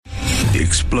The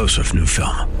explosive new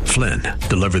film, Flynn,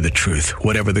 deliver the truth,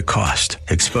 whatever the cost,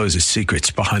 exposes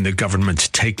secrets behind the government's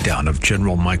takedown of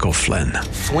General Michael Flynn.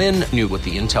 Flynn knew what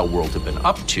the intel world had been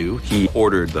up to. He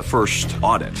ordered the first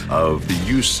audit of the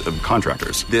use of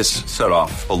contractors. This set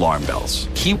off alarm bells.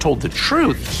 He told the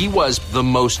truth. He was the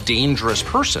most dangerous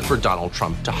person for Donald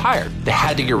Trump to hire. They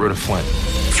had to get rid of Flynn.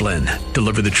 Flynn,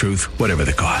 deliver the truth, whatever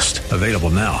the cost. Available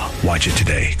now. Watch it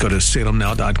today. Go to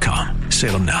salemnow.com.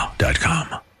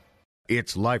 salemnow.com.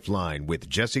 It's Lifeline with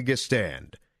Jesse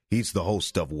Gistand. He's the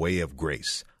host of Way of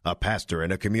Grace, a pastor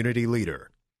and a community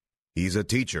leader. He's a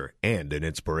teacher and an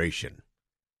inspiration.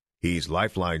 He's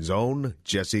Lifeline's own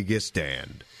Jesse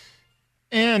Gistand.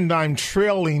 And I'm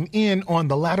trailing in on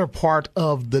the latter part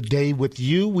of the day with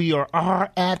you. We are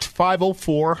at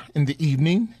 5:04 in the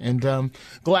evening, and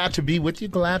glad to be with you,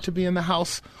 glad to be in the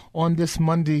house on this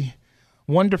Monday,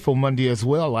 wonderful Monday as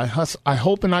well. I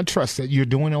hope and I trust that you're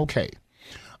doing okay.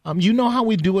 You know how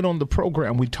we do it on the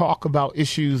program. We talk about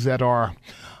issues that are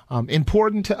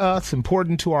important to us,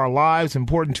 important to our lives,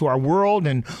 important to our world,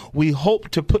 and we hope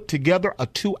to put together a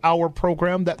 2-hour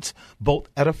program that's both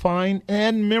edifying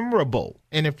and memorable.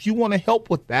 And if you want to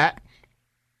help with that,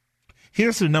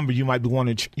 here's the number you might want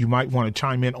to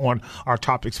chime in on our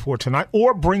topics for tonight,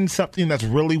 or bring something that's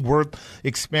really worth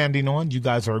expanding on. You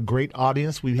guys are a great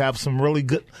audience. We have some really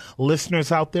good listeners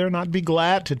out there, and I'd be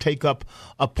glad to take up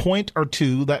a point or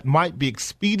two that might be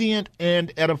expedient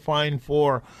and edifying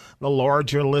for the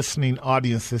larger listening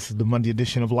audience. This is the Monday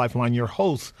edition of Lifeline. Your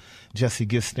host, Jesse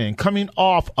Gistand, coming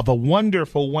off of a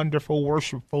wonderful, wonderful,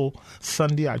 worshipful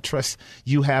Sunday. I trust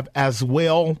you have as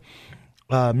well.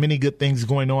 Many good things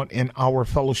going on in our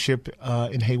fellowship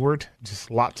in Hayward.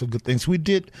 Just lots of good things. We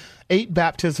did 8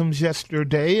 baptisms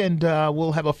yesterday, and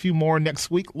we'll have a few more next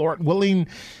week, Lord willing.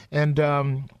 And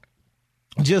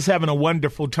just having a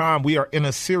wonderful time. We are in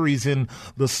a series in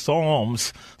the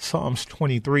Psalms, Psalms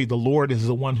 23. The Lord is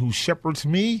the one who shepherds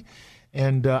me,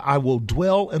 and I will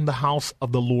dwell in the house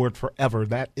of the Lord forever.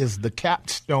 That is the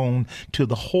capstone to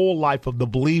the whole life of the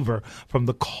believer, from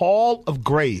the call of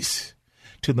grace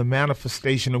to the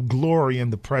manifestation of glory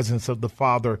in the presence of the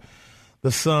Father,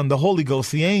 the Son, the Holy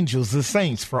Ghost, the angels, the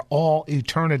saints for all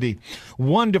eternity.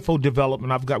 Wonderful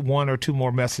development. I've got 1 or 2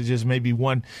 more messages, maybe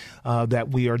one that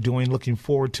we are doing. Looking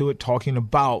forward to it, talking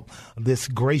about this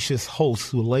gracious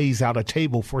host who lays out a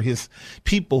table for his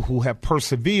people who have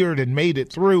persevered and made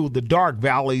it through the dark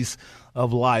valleys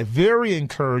of life. Very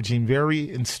encouraging, very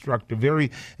instructive, very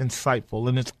insightful.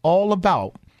 And it's all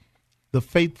about the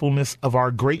faithfulness of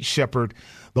our great shepherd,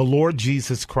 the Lord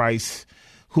Jesus Christ,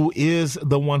 who is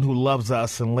the one who loves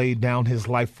us and laid down his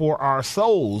life for our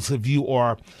souls. If you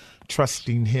are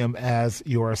trusting him as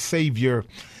your Savior,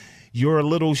 your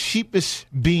little sheepish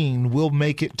being will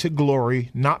make it to glory,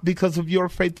 not because of your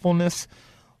faithfulness,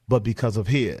 but because of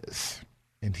his.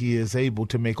 And he is able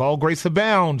to make all grace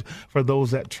abound for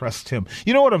those that trust him.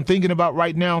 You know what I'm thinking about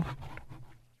right now?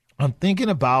 I'm thinking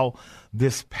about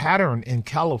this pattern in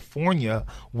California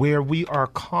where we are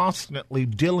constantly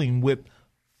dealing with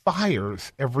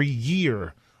fires every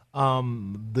year.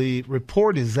 The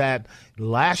report is that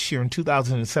last year in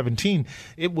 2017,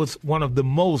 it was one of the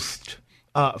most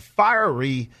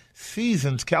fiery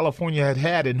seasons California had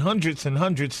had in hundreds and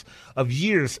hundreds of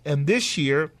years. And this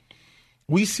year,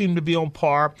 we seem to be on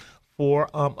par for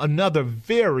another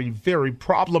very, very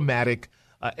problematic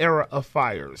era of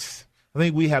fires. I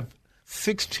think we have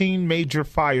 16 major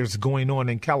fires going on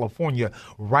in California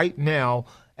right now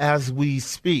as we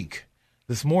speak.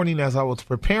 This morning, as I was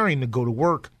preparing to go to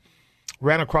work,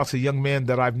 ran across a young man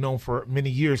that I've known for many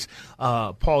years,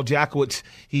 Paul Jackowitz.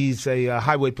 He's a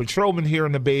highway patrolman here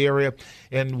in the Bay Area,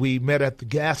 and we met at the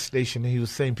gas station, and he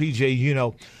was saying, PJ, you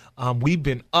know, we've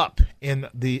been up in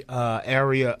the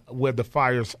area where the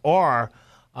fires are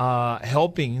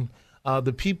helping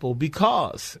the people,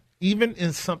 because even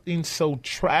in something so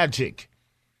tragic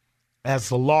as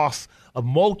the loss of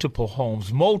multiple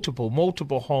homes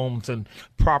and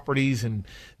properties and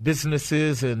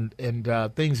businesses and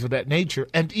things of that nature,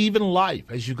 and even life,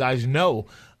 as you guys know,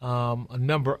 a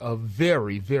number of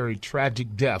very, very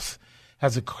tragic deaths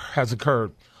has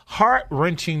occurred.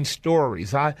 Heart-wrenching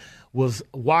stories. I was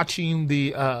watching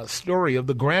the story of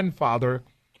the grandfather,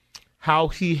 how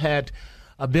he had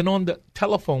been on the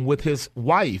telephone with his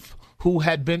wife, who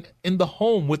had been in the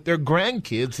home with their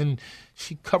grandkids, and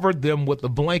she covered them with a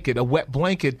blanket, a wet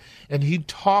blanket, and he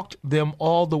talked them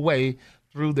all the way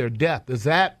through their death. Is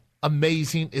that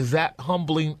amazing? Is that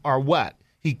humbling, or what?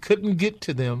 He couldn't get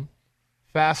to them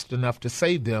fast enough to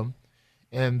save them,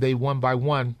 and they one by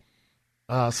one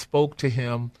spoke to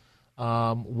him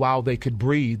while they could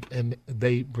breathe, and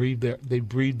they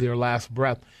breathed their last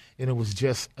breath. And it was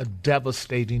just a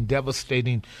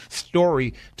devastating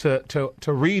story to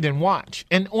read and watch.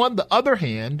 And on the other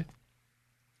hand,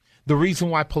 the reason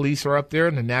why police are up there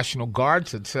and the National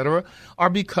Guards, etc.,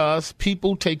 are because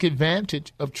people take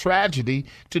advantage of tragedy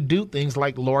to do things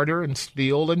like loiter and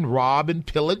steal and rob and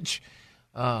pillage.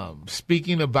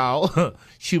 Speaking about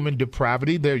human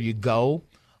depravity, there you go.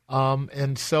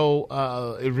 And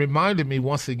so it reminded me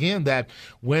once again that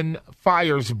when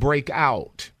fires break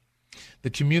out, the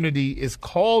community is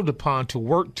called upon to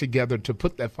work together to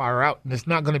put that fire out. And it's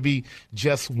not going to be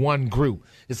just one group.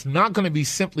 It's not going to be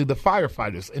simply the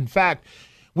firefighters. In fact,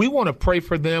 we want to pray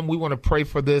for them. We want to pray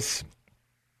for this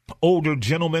older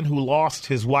gentleman who lost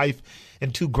his wife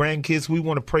and 2 grandkids. We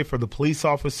want to pray for the police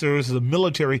officers, the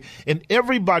military, and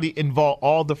everybody involved,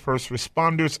 all the first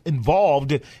responders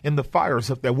involved in the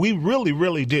fires up there. We really,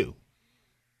 really do.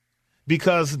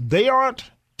 Because they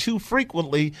aren't too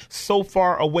frequently so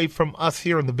far away from us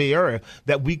here in the Bay Area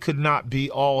that we could not be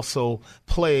also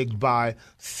plagued by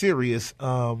serious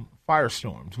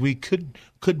firestorms. We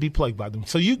could be plagued by them.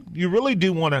 So you really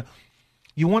do want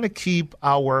to keep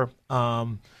our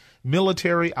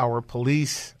military, our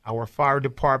police, our fire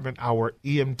department, our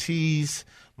EMTs.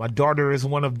 My daughter is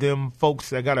one of them folks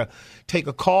that got to take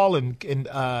a call and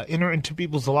enter into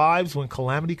people's lives when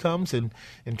calamity comes and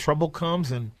trouble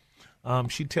comes. And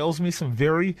she tells me some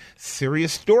very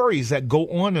serious stories that go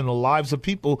on in the lives of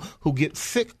people who get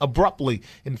sick abruptly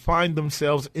and find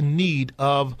themselves in need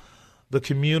of the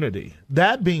community.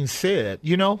 That being said,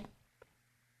 the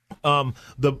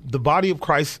body of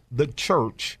Christ, the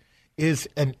church, is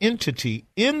an entity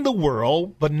in the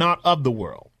world, but not of the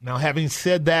world. Now, having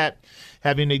said that,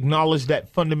 having acknowledged that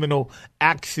fundamental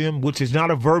axiom, which is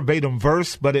not a verbatim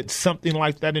verse, but it's something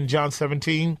like that in John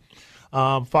 17,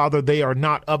 Father, they are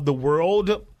not of the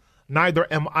world,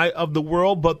 neither am I of the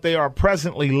world, but they are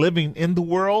presently living in the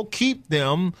world. Keep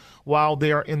them while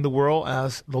they are in the world,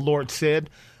 as the Lord said.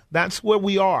 That's where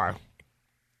we are.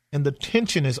 And the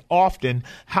tension is often,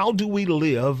 how do we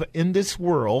live in this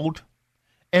world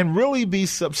and really be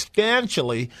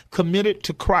substantially committed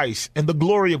to Christ and the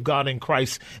glory of God in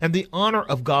Christ and the honor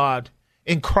of God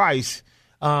in Christ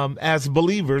as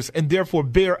believers, and therefore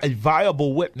bear a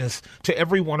viable witness to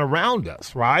everyone around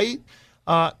us, right?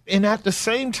 And at the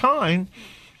same time,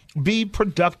 be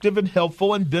productive and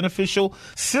helpful and beneficial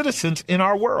citizens in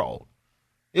our world.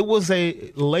 It was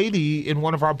a lady in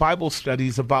one of our Bible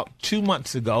studies about 2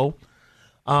 months ago.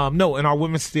 In our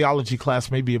women's theology class,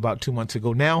 maybe about 2 months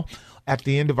ago now. At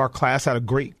the end of our class, I had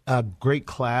a great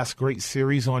class, great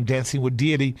series on dancing with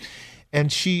deity.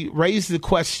 And she raised the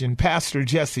question, Pastor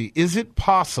Jesse, is it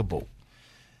possible,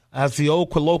 as the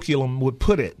old colloquium would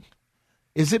put it,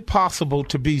 is it possible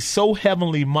to be so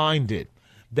heavenly minded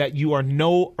that you are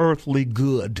no earthly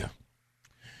good?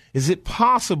 Is it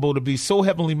possible to be so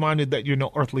heavenly minded that you're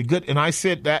no earthly good? And I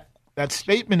said that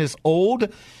statement is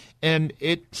old, and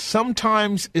it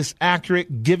sometimes is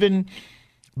accurate given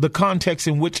the context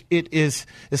in which it is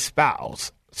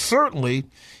espoused. Certainly,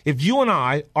 if you and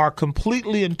I are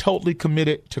completely and totally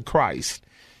committed to Christ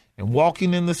and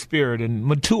walking in the Spirit and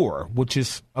mature, which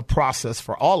is a process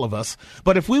for all of us,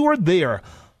 but if we were there,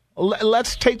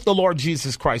 let's take the Lord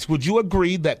Jesus Christ. Would you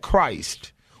agree that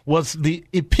Christ was the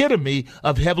epitome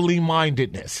of heavenly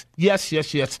mindedness? Yes.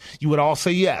 You would all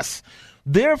say yes.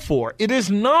 Therefore, it is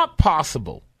not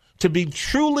possible to be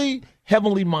truly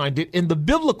heavenly minded in the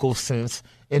biblical sense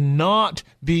and not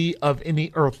be of any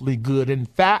earthly good. In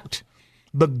fact,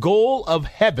 the goal of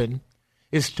heaven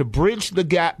is to bridge the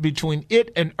gap between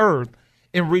it and earth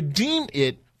and redeem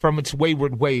it from its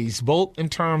wayward ways, both in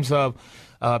terms of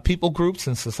people groups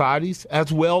and societies,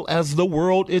 as well as the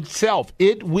world itself.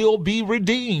 It will be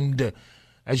redeemed,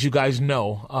 as you guys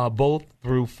know, both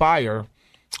through fire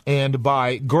and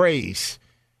by grace.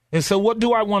 And so how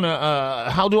do I want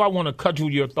to cudgel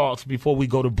your thoughts before we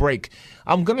go to break?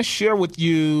 I'm going to share with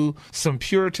you some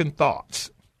Puritan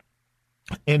thoughts,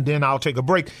 and then I'll take a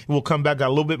break. We'll come back, got a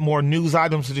little bit more news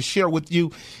items to share with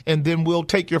you, and then we'll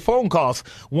take your phone calls.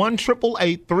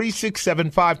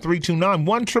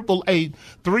 1-888-367-5329,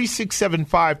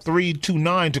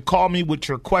 1-888-367-5329 to call me with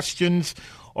your questions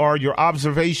or your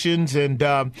observations, and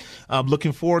I'm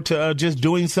looking forward to just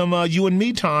doing some you and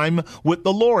me time with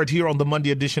the Lord here on the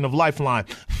Monday edition of Lifeline.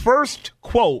 First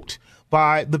quote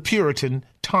by the Puritan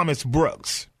Thomas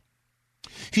Brooks.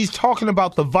 He's talking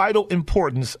about the vital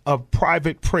importance of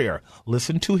private prayer.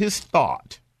 Listen to his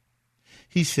thought.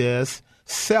 He says,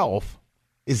 self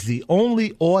is the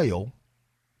only oil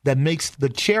that makes the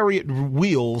chariot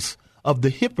wheels of the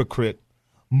hypocrite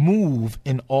move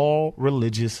in all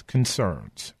religious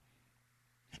concerns.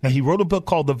 Now, he wrote a book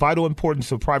called The Vital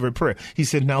Importance of Private Prayer. He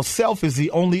said, now self is the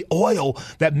only oil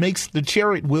that makes the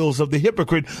chariot wheels of the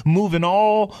hypocrite move in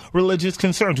all religious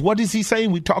concerns. What is he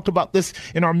saying? We talked about this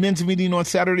in our men's meeting on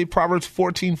Saturday, Proverbs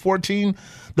 14:14.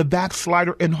 The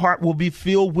backslider in heart will be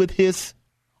filled with his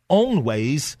own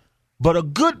ways, but a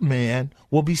good man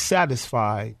will be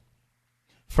satisfied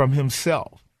from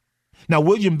himself. Now,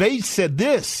 William Bates said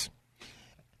this.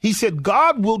 He said,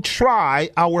 God will try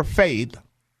our faith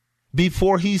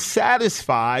before he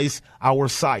satisfies our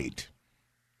sight.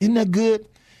 Isn't that good?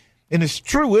 And it's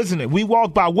true, isn't it? We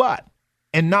walk by what?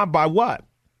 And not by what?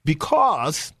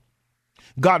 Because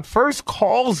God first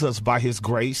calls us by his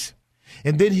grace,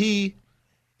 and then he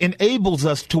enables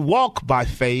us to walk by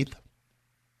faith,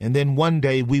 and then one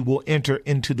day we will enter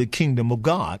into the kingdom of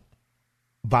God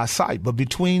by sight. But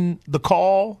between the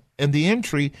call and the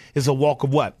entry is a walk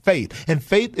of what? Faith. And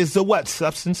faith is the what?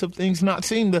 Substance of things not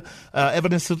seen, the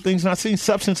evidence of things not seen,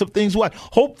 substance of things what?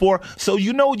 Hope for. So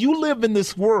you live in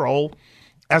this world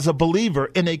as a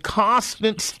believer in a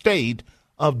constant state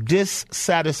of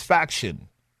dissatisfaction.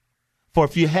 For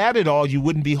if you had it all, you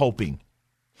wouldn't be hoping.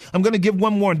 I'm going to give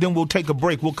one more and then we'll take a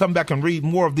break. We'll come back and read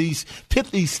more of these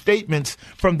pithy statements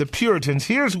from the Puritans.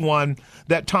 Here's one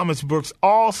that Thomas Brooks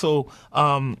also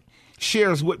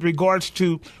shares with regards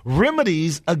to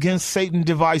remedies against Satan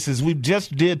devices. We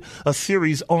just did a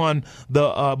series on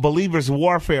the believer's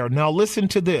warfare. Now listen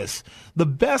to this. The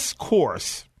best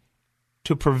course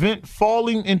to prevent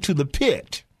falling into the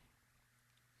pit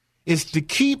is to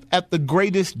keep at the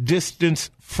greatest distance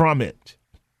from it.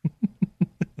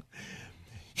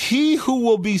 He who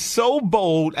will be so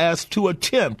bold as to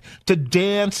attempt to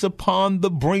dance upon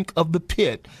the brink of the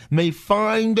pit may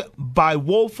find by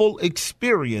woeful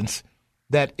experience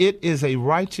that it is a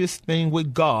righteous thing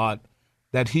with God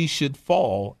that he should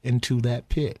fall into that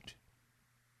pit.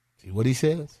 See what he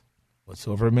says?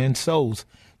 Whatsoever a man sows,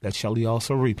 that shall he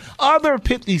also reap. Other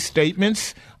pithy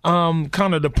statements, kind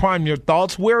of to prime your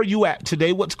thoughts. Where are you at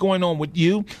today? What's going on with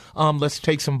you? Let's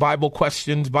take some Bible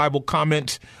questions, Bible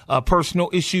comments,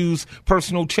 personal issues,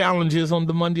 personal challenges on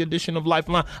the Monday edition of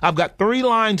Lifeline. I've got 3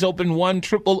 lines open,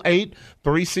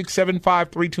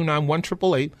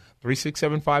 1-888-3675-329,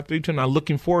 1-888-3675-329.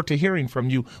 Looking forward to hearing from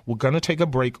you. We're going to take a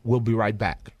break. We'll be right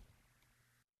back.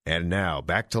 And now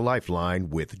back to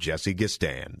Lifeline with Jesse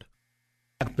Gistand.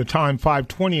 At the time,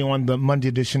 5:20 on the Monday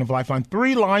edition of Lifeline.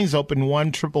 3 lines open,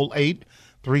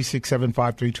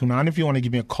 1-888-3675-329. If you want to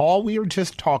give me a call, we are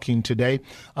just talking today,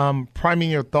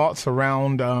 priming your thoughts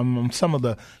around some of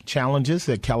the challenges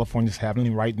that California is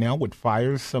having right now with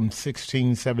fires, some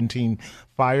 16, 17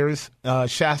 fires.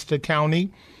 Shasta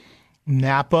County,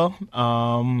 Napa,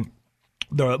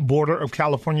 the border of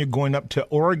California going up to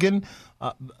Oregon,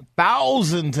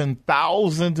 thousands and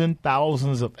thousands and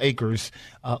thousands of acres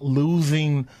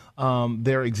losing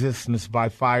their existence by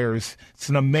fires. It's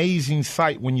an amazing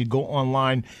sight when you go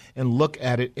online and look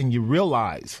at it and you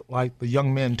realize, like the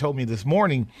young man told me this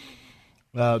morning,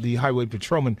 the highway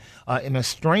patrolman, in a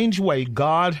strange way,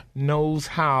 God knows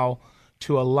how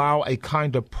to allow a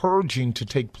kind of purging to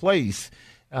take place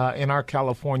in our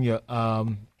California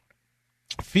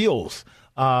fields.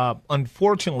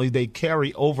 Unfortunately, they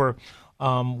carry over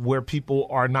where people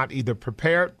are not either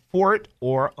prepared for it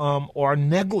or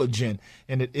negligent,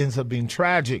 and it ends up being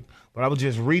tragic. But I was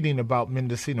just reading about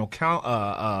Mendocino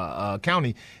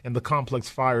County and the complex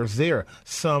fires there.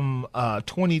 Some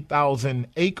 20,000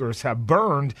 acres have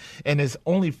burned, and it's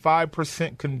only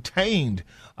 5% contained.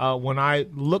 When I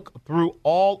look through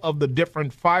all of the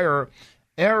different fire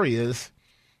areas,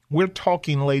 we're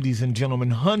talking, ladies and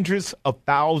gentlemen, hundreds of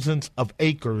thousands of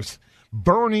acres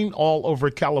burning all over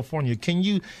California. Can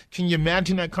you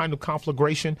imagine that kind of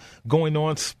conflagration going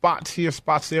on, spots here,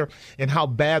 spots there, and how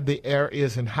bad the air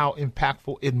is and how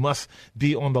impactful it must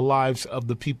be on the lives of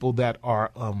the people that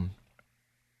are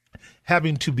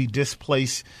having to be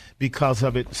displaced because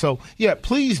of it. So, yeah,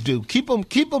 please do keep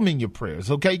them in your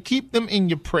prayers, okay? Keep them in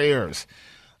your prayers.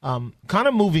 Kind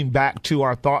of moving back to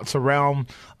our thoughts around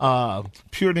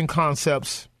Puritan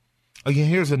concepts. Again,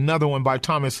 here's another one by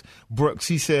Thomas Brooks.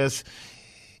 He says,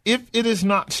 if it is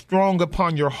not strong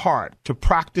upon your heart to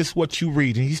practice what you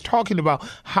read, and he's talking about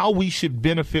how we should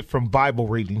benefit from Bible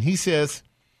reading. He says,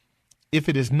 if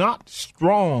it is not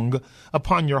strong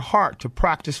upon your heart to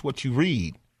practice what you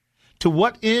read, to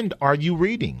what end are you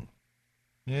reading?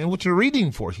 And what you're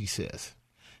reading for, he says,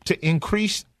 to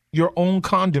increase your own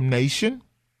condemnation?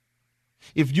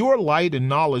 If your light and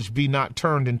knowledge be not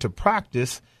turned into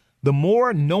practice, The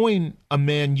more knowing a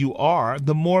man you are,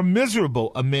 the more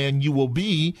miserable a man you will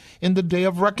be in the day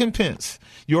of recompense.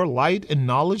 Your light and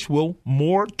knowledge will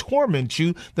more torment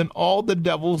you than all the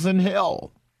devils in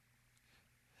hell.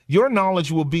 Your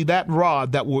knowledge will be that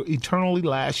rod that will eternally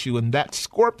lash you, and that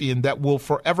scorpion that will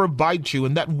forever bite you,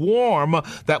 and that worm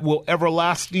that will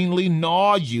everlastingly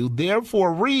gnaw you.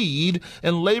 Therefore read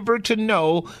and labor to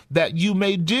know that you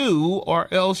may do,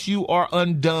 or else you are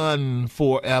undone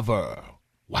forever.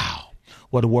 Wow,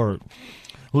 what a word.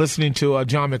 Listening to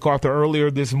John MacArthur earlier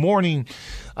this morning,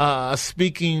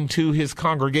 speaking to his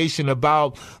congregation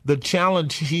about the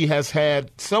challenge he has had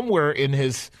somewhere in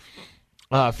his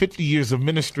 50 years of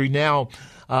ministry now.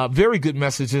 Very good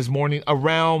message this morning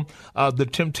around the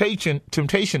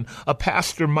temptation a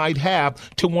pastor might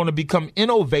have to want to become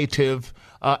innovative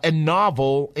and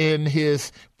novel in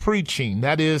his preaching.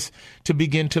 That is, to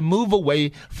begin to move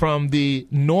away from the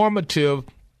normative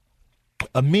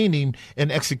meaning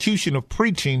and execution of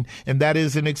preaching, and that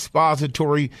is an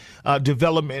expository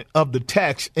development of the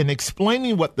text and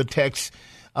explaining what the text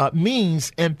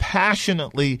means, and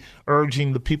passionately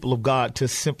urging the people of God to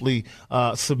simply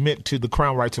submit to the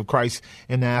crown rights of Christ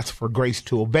and ask for grace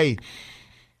to obey.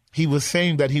 He was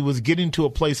saying that he was getting to a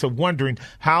place of wondering,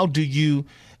 how do you,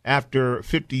 after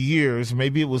 50 years,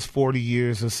 maybe it was 40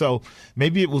 years or so,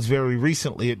 maybe it was very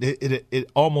recently,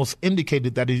 it almost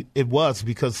indicated that it was,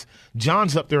 because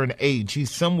John's up there in age.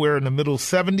 He's somewhere in the middle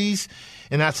 70s,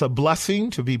 and that's a blessing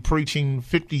to be preaching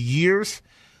 50 years.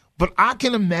 But I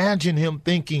can imagine him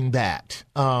thinking that,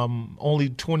 only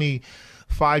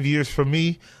 25 years for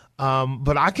me,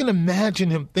 but I can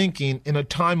imagine him thinking in a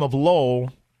time of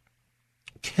lull,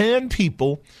 can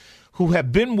people who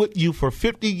have been with you for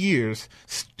 50 years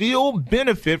still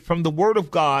benefit from the word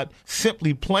of God,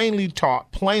 simply plainly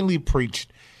taught, plainly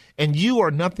preached, and you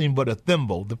are nothing but a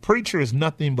thimble? The preacher is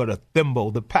nothing but a thimble.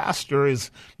 The pastor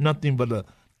is nothing but a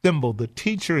thimble. The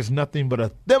teacher is nothing but a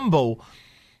thimble.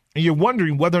 And you're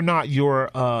wondering whether or not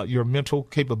your mental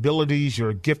capabilities,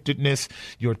 your giftedness,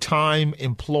 your time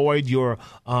employed, your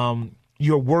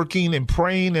working and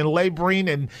praying and laboring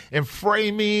and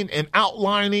framing and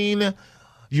outlining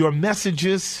your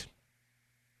messages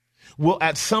will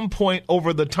at some point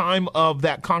over the time of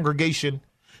that congregation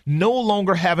no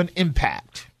longer have an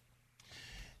impact.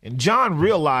 And John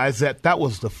realized that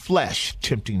was the flesh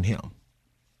tempting him.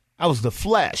 That was the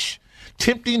flesh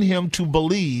tempting him to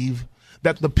believe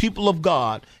that the people of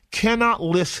God cannot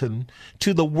listen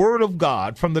to the word of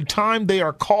God from the time they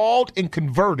are called and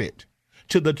converted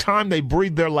to the time they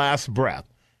breathe their last breath.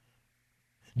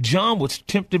 John was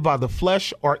tempted by the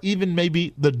flesh, or even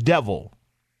maybe the devil,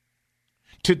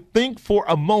 to think for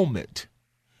a moment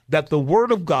that the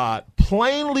word of God,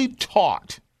 plainly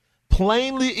taught,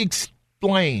 plainly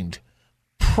explained,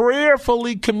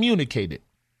 prayerfully communicated,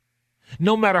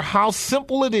 no matter how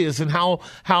simple it is and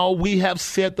how we have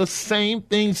said the same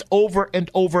things over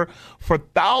and over for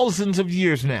thousands of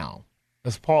years now.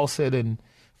 As Paul said in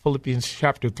Philippians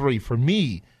chapter 3, for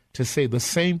me to say the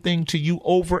same thing to you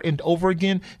over and over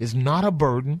again is not a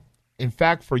burden. In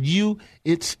fact, for you,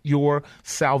 it's your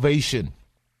salvation.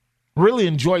 Really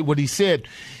enjoyed what he said.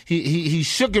 He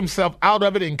shook himself out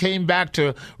of it and came back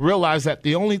to realize that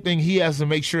the only thing he has to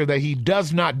make sure that he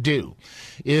does not do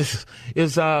is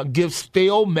give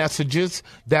stale messages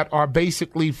that are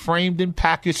basically framed and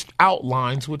packaged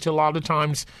outlines, which a lot of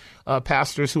times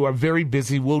pastors who are very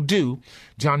busy will do.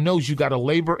 John knows you got to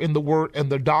labor in the word and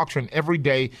the doctrine every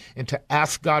day, and to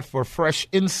ask God for fresh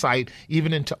insight,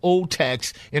 even into old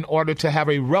texts, in order to have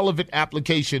a relevant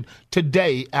application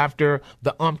today after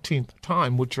the umpteenth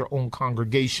time with your own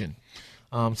congregation.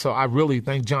 So I really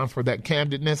thank John for that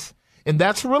candidness. And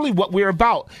that's really what we're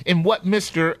about. And what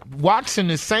Mr. Watson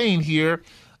is saying here,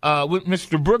 what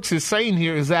Mr. Brooks is saying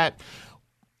here, is that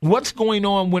what's going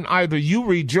on when either you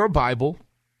read your Bible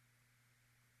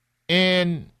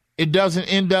and it doesn't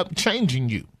end up changing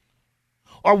you,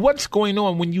 or what's going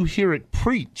on when you hear it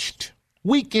preached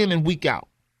week in and week out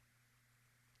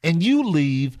and you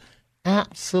leave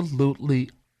absolutely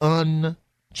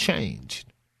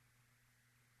unchanged.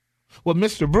 What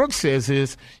Mr. Brooks says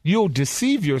is you'll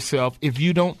deceive yourself if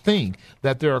you don't think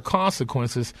that there are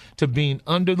consequences to being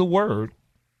under the word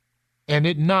and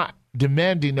it not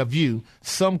demanding of you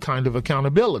some kind of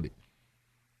accountability.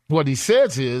 What he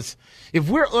says is, if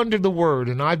we're under the word,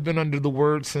 and I've been under the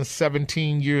word since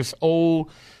 17 years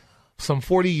old, some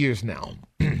 40 years now,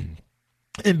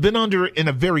 and been under it in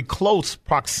a very close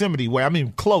proximity way. I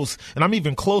mean, close, and I'm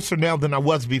even closer now than I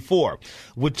was before,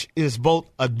 which is both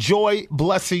a joy,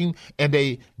 blessing, and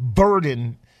a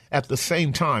burden at the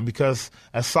same time, because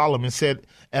as Solomon said,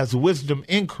 as wisdom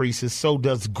increases, so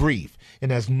does grief.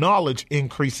 And as knowledge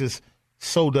increases,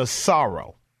 so does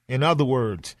sorrow. In other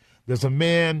words, there's a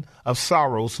man of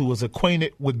sorrows who is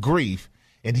acquainted with grief,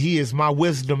 and he is my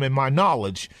wisdom and my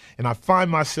knowledge. And I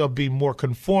find myself being more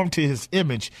conformed to his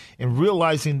image and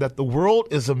realizing that the world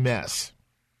is a mess.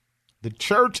 The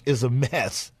church is a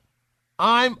mess.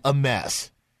 I'm a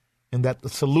mess. And that the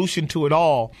solution to it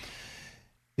all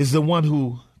is the one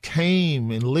who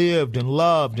came and lived and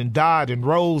loved and died and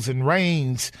rose and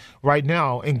reigns right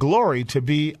now in glory to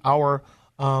be our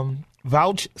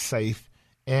vouchsafe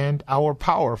and our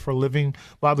power for living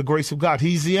by the grace of God.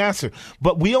 He's the answer.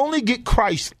 But we only get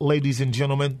Christ, ladies and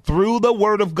gentlemen, through the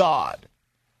word of God.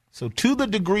 So to the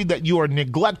degree that you are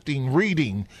neglecting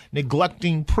reading,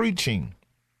 neglecting preaching,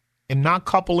 and not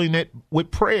coupling it with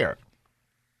prayer,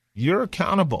 you're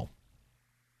accountable.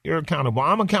 You're accountable.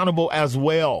 I'm accountable as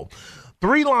well.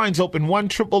 3 lines open,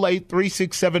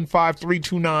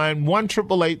 1-888-367-5329,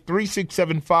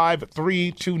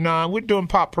 1-888-367-5329. We're doing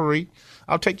potpourri.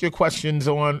 I'll take your questions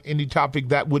on any topic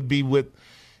that would be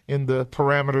in the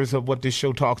parameters of what this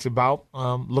show talks about.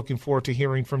 Looking forward to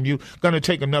hearing from you. Going to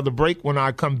take another break. When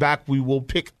I come back, we will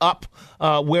pick up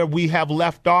where we have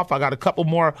left off. I got a couple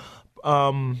more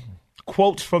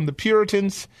quotes from the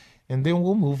Puritans, and then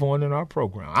we'll move on in our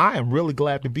program. I am really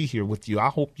glad to be here with you. I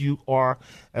hope you are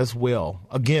as well.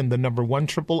 Again, the number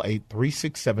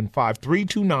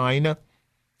 1-888-367-5329.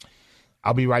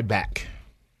 I'll be right back.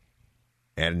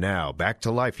 And now back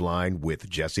to Lifeline with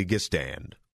Jesse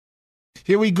Gistand.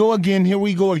 Here we go again.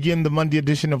 The Monday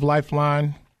edition of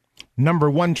Lifeline.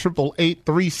 Number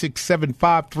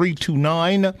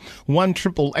 1-888-367-5329.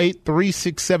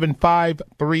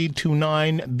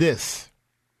 1-888-367-5329. This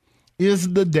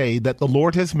is the day that the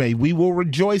Lord has made. We will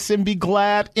rejoice and be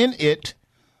glad in it.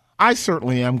 I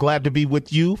certainly am glad to be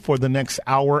with you for the next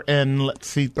hour and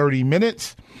 30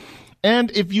 minutes.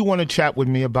 And if you want to chat with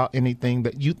me about anything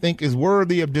that you think is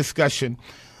worthy of discussion,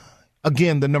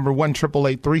 again, the number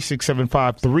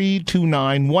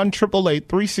 1-888-367-5329,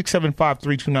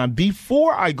 1-888-367-5329.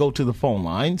 Before I go to the phone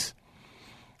lines,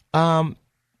 have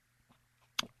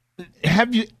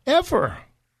you ever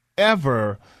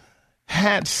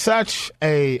had such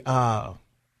an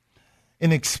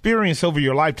experience over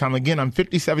your lifetime? Again, I'm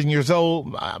 57 years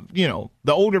old. The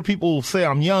older people will say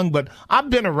I'm young, but I've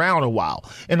been around a while,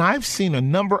 and I've seen a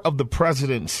number of the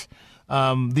presidents.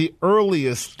 The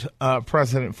earliest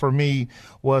president for me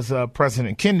was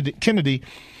President Kennedy,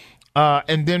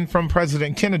 and then from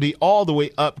President Kennedy all the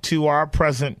way up to our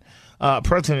President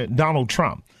Donald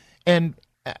Trump. And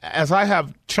as I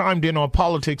have chimed in on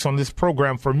politics on this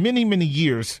program for many, many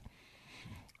years,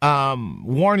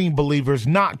 warning believers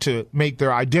not to make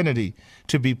their identity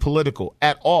to be political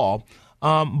at all,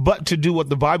 but to do what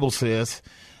the Bible says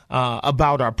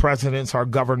about our presidents, our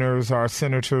governors, our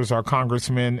senators, our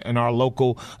congressmen, and our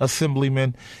local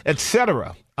assemblymen,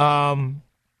 etc. I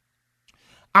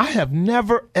have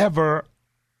never, ever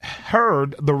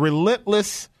heard the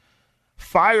relentless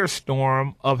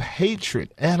firestorm of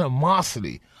hatred,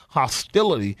 animosity,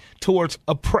 hostility towards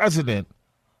a president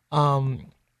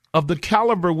of the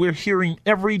caliber we're hearing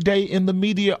every day in the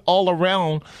media all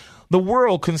around the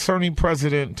world concerning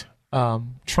President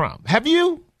Trump. Have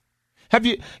you?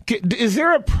 Is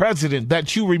there a president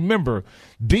that you remember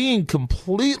being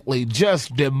completely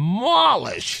just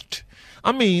demolished?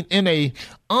 I mean, in a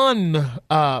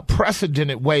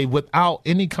unprecedented way, without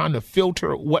any kind of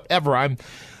filter, whatever. I'm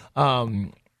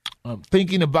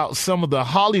thinking about some of the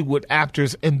Hollywood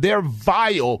actors and their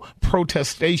vile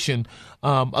protestation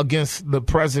against the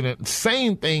president,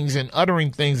 saying things and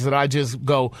uttering things that I just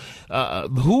go,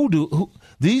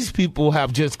 these people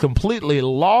have just completely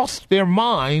lost their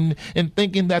mind in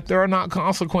thinking that there are not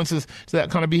consequences to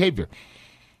that kind of behavior.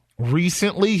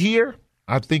 Recently here,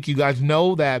 I think you guys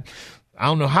know that, I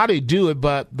don't know how they do it,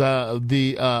 but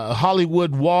the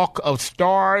Hollywood Walk of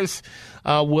Stars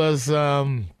was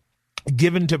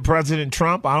given to President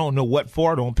Trump. I don't know what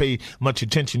for. I don't pay much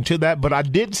attention to that, but I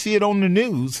did see it on the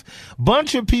news.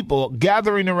 Bunch of people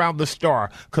gathering around the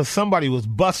star because somebody was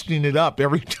busting it up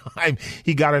every time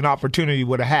he got an opportunity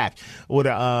with a hack, with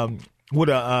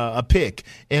a pick,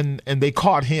 and they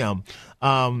caught him.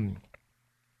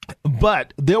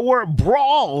 But there were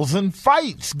brawls and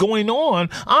fights going on.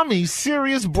 I mean,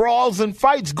 serious brawls and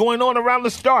fights going on around the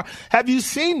star. Have you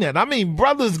seen that? I mean,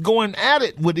 brothers going at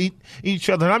it with each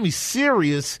other. I mean,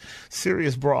 serious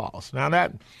brawls. Now,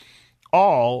 that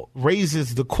all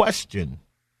raises the question,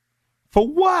 for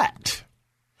what?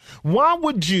 Why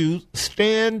would you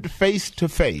stand face to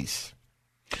face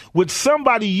with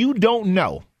somebody you don't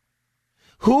know,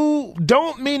 who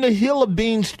don't mean a hill of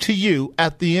beans to you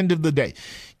at the end of the day,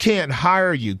 can't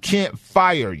hire you, can't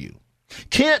fire you,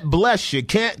 can't bless you,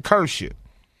 can't curse you.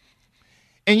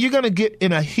 And you're going to get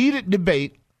in a heated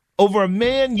debate over a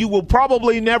man you will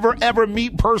probably never, ever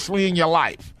meet personally in your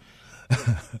life.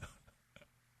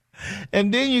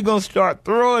 And then you're going to start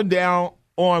throwing down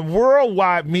on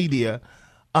worldwide media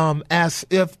as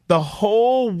if the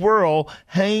whole world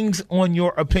hangs on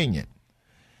your opinion.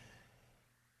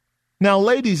 Now,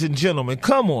 ladies and gentlemen,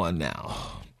 come on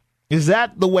now. Is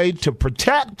that the way to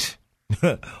protect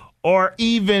or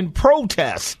even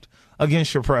protest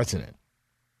against your president?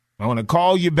 I want to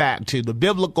call you back to the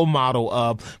biblical model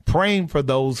of praying for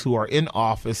those who are in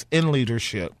office, in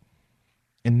leadership,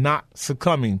 and not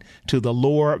succumbing to the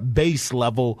lower base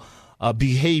level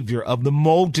behavior of the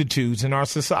multitudes in our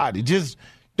society. Just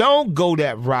don't go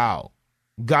that route.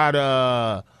 Got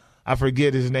I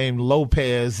forget his name,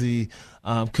 Lopez, the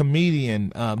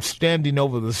comedian, standing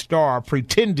over the star,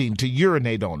 pretending to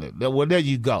urinate on it. Well, there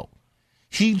you go.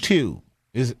 He too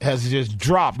has just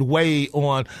dropped way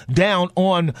down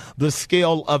on the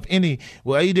scale of any.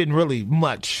 Well, he didn't really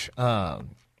much,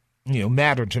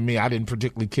 matter to me. I didn't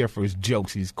particularly care for his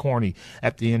jokes. He's corny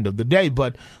at the end of the day.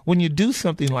 But when you do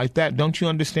something like that, don't you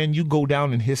understand? You go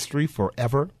down in history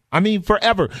forever. I mean,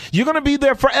 forever. You're going to be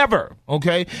there forever,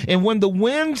 okay? And when the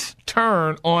winds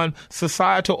turn on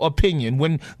societal opinion,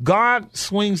 when God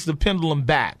swings the pendulum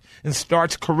back and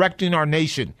starts correcting our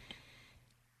nation,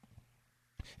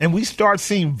 and we start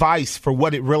seeing vice for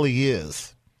what it really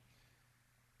is,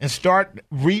 and start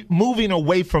moving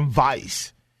away from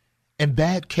vice and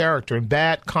bad character and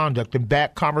bad conduct and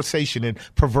bad conversation and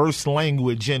perverse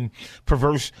language and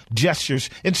perverse gestures,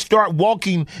 and start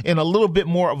walking in a little bit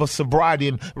more of a sobriety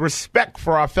and respect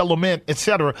for our fellow men,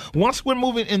 etc. Once we're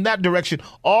moving in that direction,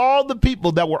 all the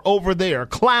people that were over there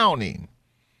clowning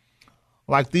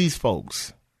like these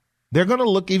folks, they're going to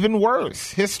look even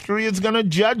worse. History is going to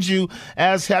judge you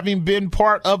as having been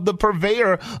part of the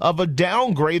purveyor of a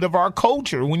downgrade of our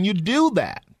culture when you do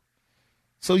that.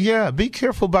 So, yeah, be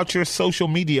careful about your social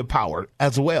media power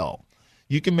as well.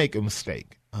 You can make a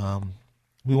mistake.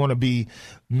 We want to be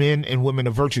men and women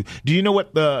of virtue. Do you know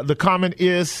what the comment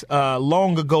is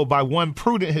long ago by one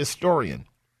prudent historian?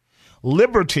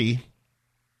 Liberty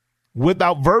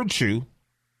without virtue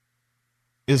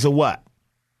is a what?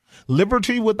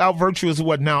 Liberty without virtue is a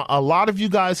what? Now, a lot of you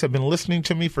guys have been listening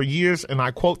to me for years, and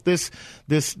I quote this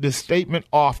statement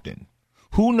often.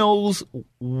 Who knows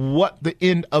what the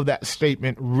end of that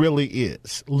statement really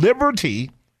is? Liberty,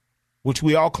 which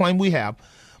we all claim we have,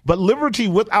 but liberty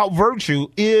without virtue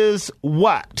is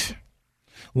what?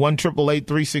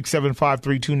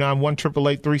 1-888-367-5329,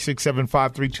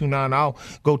 1-888-367-5329. I'll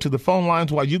go to the phone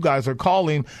lines while you guys are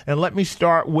calling, and let me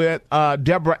start with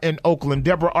Deborah in Oakland.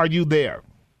 Deborah, are you there?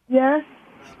 Yes.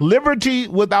 Liberty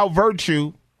without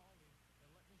virtue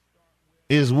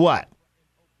is what?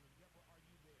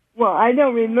 Well, I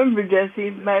don't remember, Jesse,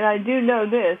 but I do know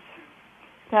this,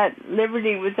 that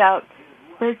liberty without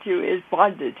virtue is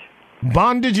bondage.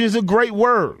 Bondage is a great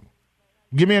word.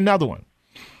 Give me another one.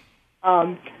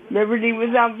 Liberty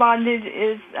without bondage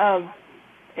is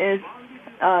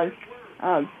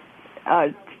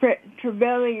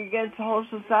rebelling against the whole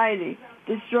society,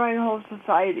 destroying whole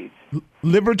societies.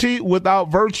 Liberty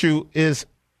without virtue is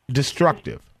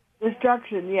destructive.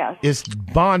 Destruction, yes. It's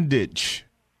bondage.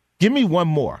 Give me one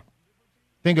more.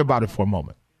 Think about it for a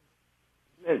moment.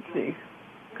 Let's see.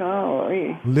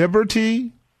 Golly.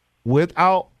 Liberty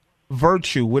without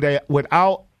virtue,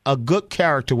 without a good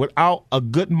character, without a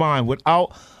good mind,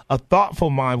 without a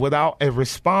thoughtful mind, without a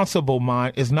responsible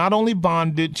mind is not only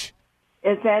bondage.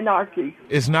 It's anarchy.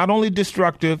 It's not only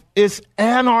destructive. It's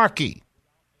anarchy.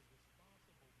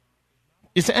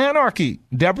 It's anarchy,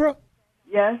 Deborah.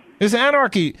 Yes. It's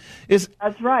anarchy.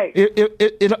 That's right.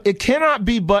 It cannot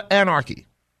be but anarchy,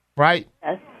 right?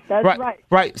 Yes, that's right.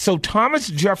 Right. So Thomas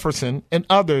Jefferson and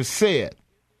others said,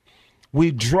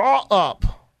 we draw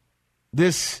up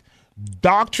this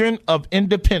doctrine of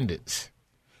independence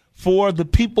for the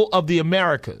people of the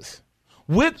Americas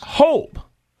with hope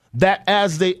that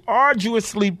as they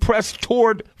arduously press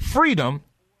toward freedom,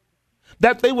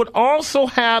 that they would also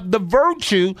have the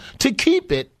virtue to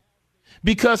keep it,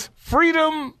 because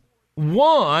freedom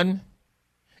won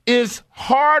is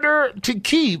harder to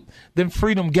keep than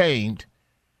freedom gained.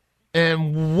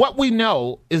 And what we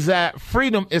know is that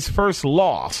freedom is first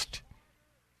lost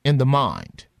in the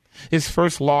mind. It's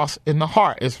first lost in the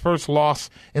heart. It's first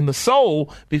lost in the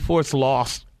soul before it's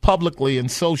lost publicly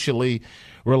and socially,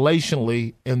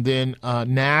 relationally, and then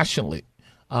nationally.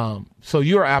 So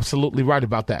you're absolutely right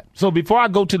about that. So before I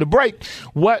go to the break,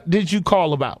 what did you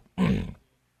call about?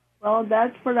 Well,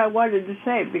 that's what I wanted to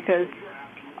say, because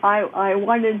I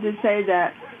wanted to say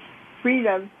that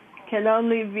freedom can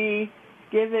only be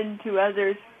given to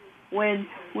others when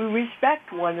we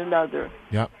respect one another.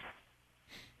 Yep.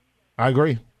 I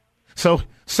agree. So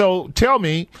tell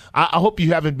me, I hope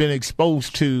you haven't been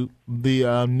exposed to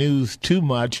the news too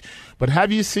much, but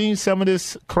have you seen some of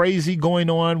this crazy going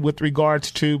on with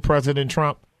regards to President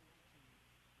Trump?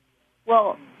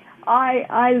 Well,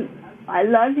 I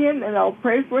love him, and I'll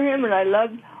pray for him, and I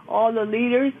love all the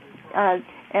leaders,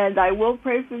 and I will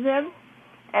pray for them.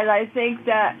 And I think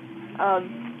that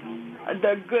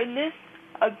the goodness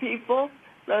of people,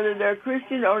 whether they're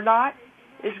Christian or not,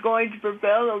 is going to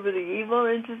prevail over the evil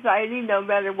in society no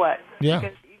matter what. Yeah.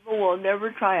 Because evil will never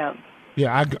triumph.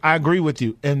 Yeah, I agree with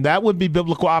you. And that would be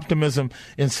biblical optimism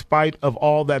in spite of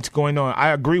all that's going on. I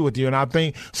agree with you. And I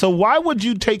think, so why would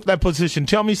you take that position?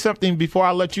 Tell me something before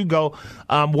I let you go.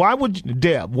 Why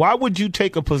would you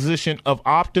take a position of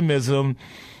optimism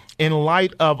in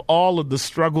light of all of the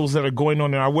struggles that are going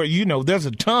on in our world? You know, there's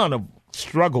a ton of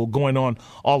struggle going on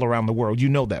all around the world. You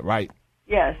know that, right?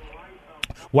 Yes.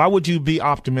 Why would you be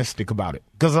optimistic about it?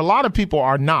 Because a lot of people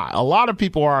are not. A lot of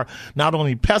people are not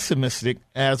only pessimistic,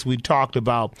 as we talked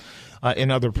about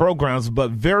in other programs,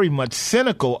 but very much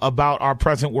cynical about our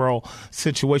present world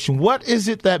situation. What is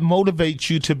it that motivates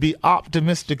you to be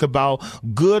optimistic about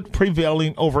good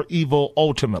prevailing over evil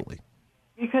ultimately?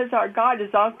 Because our God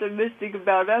is optimistic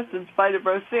about us in spite of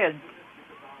our sins.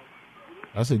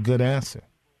 That's a good answer.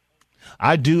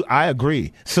 I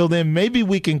agree. So then maybe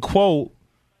we can quote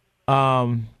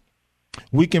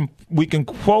we can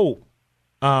quote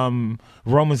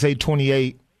Romans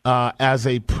 8:28 as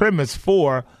a premise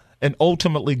for an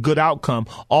ultimately good outcome.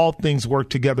 All things work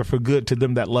together for good to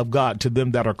them that love God, to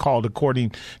them that are called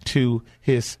according to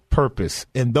his purpose.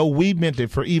 And though we meant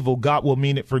it for evil, God will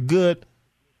mean it for good,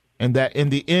 and that in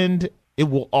the end it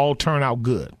will all turn out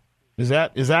good. Is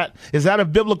that a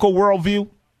biblical worldview?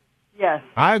 Yes.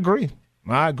 I agree.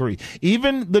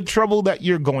 Even the trouble that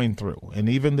you're going through, and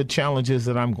even the challenges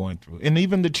that I'm going through, and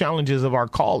even the challenges of our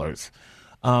callers,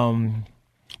 got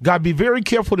to be very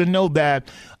careful to know that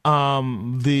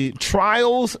the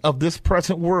trials of this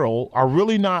present world are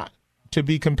really not to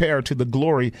be compared to the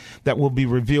glory that will be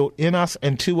revealed in us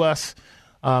and to us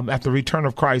at the return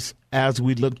of Christ as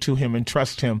we look to him and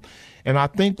trust him. And I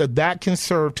think that can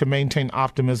serve to maintain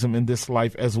optimism in this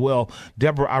life as well.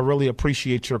 Deborah, I really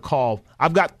appreciate your call.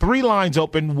 I've got 3 lines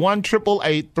open,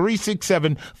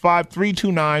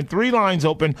 1-888-367-5329. 3 lines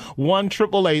open,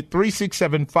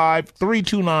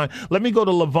 1-888-367-5329. Let me go to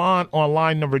Levon on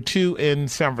line number 2 in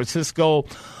San Francisco.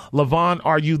 Levon,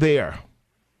 are you there?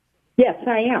 Yes,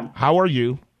 I am. How are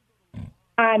you?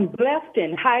 I'm blessed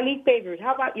and highly favored.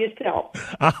 How about yourself?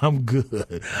 I'm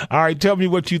good. All right, tell me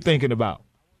what you're thinking about.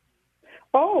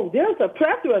 Oh, there's a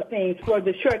plethora of things for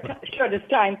the shortest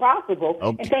time possible.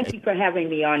 Okay. And thank you for having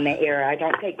me on the air. I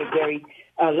don't take it very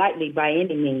lightly by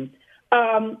any means.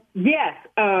 Yes,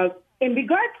 in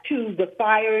regards to the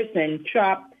fires and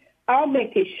Trump, I'll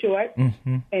make it short and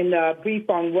brief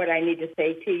on what I need to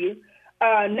say to you.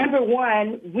 Number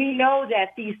one, we know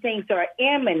that these things are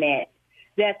imminent,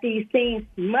 that these things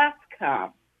must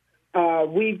come.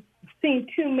 We've seen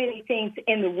too many things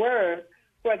in the Word.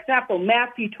 For example,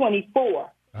 Matthew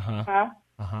 24, where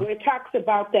it talks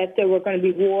about that there were going to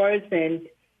be wars and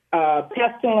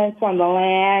pestilence on the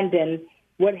land and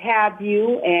what have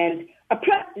you, and a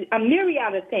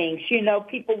myriad of things. You know,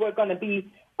 people were going to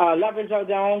be lovers of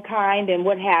their own kind and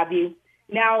what have you.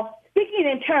 Now, speaking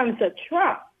in terms of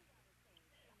Trump,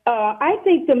 I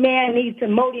think the man needs a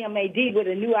Imodium AD with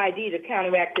a new ID to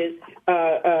counteract his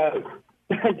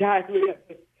diarrhea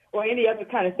or any other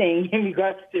kind of thing in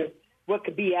regards to what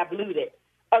could be abluted.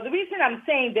 The reason I'm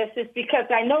saying this is because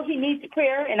I know he needs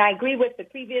prayer, and I agree with the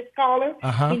previous caller.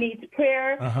 He needs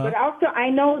prayer, but also I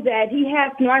know that he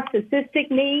has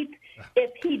narcissistic needs.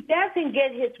 If he doesn't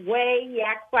get his way, he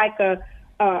acts like a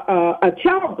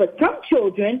child, but some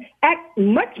children act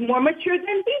much more mature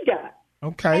than he does.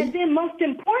 Okay. And then most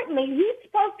importantly, he's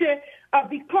supposed to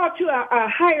be called to a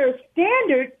higher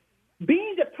standard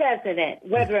being the president,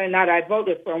 whether or not I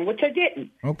voted for him, which I didn't.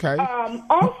 Okay.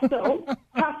 Also,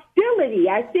 hostility.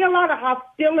 I see a lot of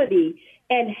hostility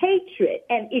and hatred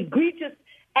and egregious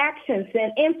actions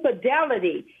and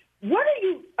infidelity. What are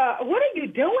you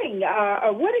doing?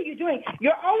 What are you doing?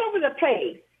 You're all over the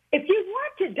place. If you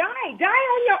want to die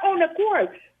on your own accord.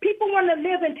 People want to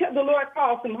live until the Lord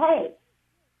calls them home.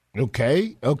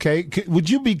 Okay. Would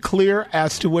you be clear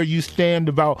as to where you stand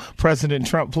about President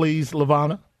Trump, please,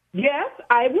 LaVonna? Yes,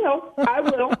 I will.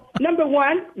 Number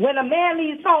one, when a man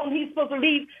leaves home, he's supposed to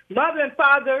leave mother and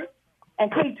father and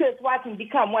cling to his wife and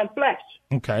become one flesh.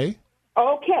 Okay.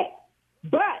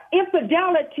 But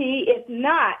infidelity is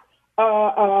not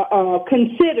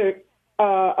considered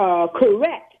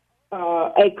correct,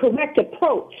 a correct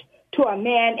approach to a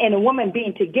man and a woman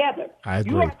being together. I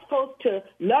agree. You are supposed to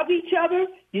love each other.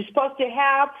 You're supposed to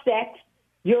have sex.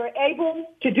 You're able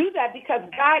to do that because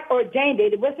God ordained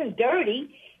it. It wasn't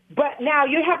dirty. But now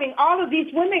you're having all of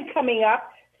these women coming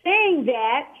up saying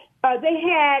that they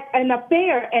had an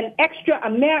affair, an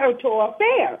extramarital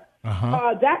affair.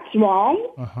 That's wrong.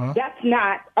 That's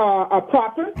not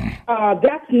proper.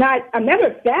 That's not, a matter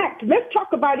of fact, let's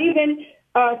talk about even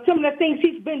some of the things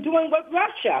he's been doing with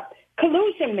Russia.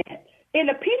 Collusion. In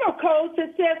the penal code,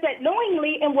 it says that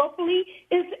knowingly and willfully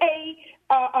is a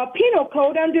penal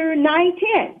code under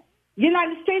 910,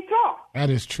 United States law. That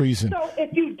is treason. So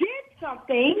if you did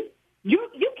something, you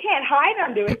can't hide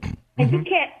under it, and you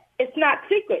can't. It's not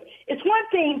secret. It's one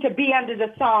thing to be under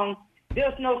the song,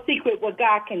 "There's no secret what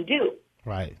God can do."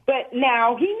 Right. But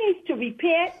now he needs to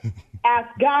repent, ask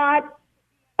God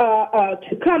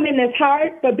to come in his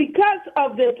heart. But because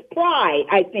of this pride,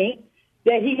 I think,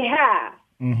 that he has,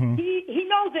 he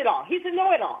knows it all. He's a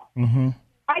know-it-all.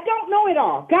 I don't know it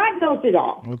all. God knows it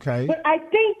all. Okay. But I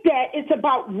think that it's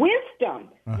about wisdom,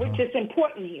 which is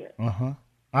important here.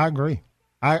 I agree.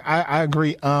 I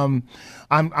agree. I'm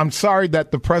sorry that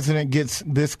the president gets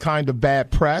this kind of bad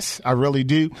press. I really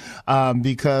do,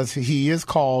 because he is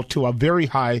called to a very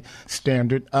high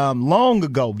standard. Long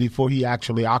ago, before he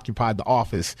actually occupied the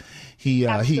office, he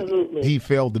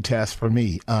failed the test for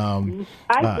me. I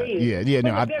agree. The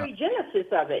very genesis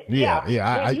of it. He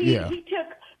took,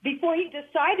 before he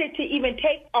decided to even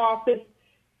take office.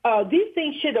 These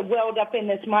things should have welled up in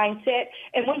this mindset.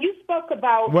 And when you spoke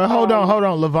about, well, hold on,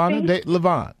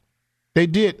 LaVonna, they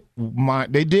did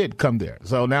come there.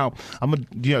 So now I'm gonna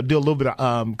do a little bit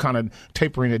of kind of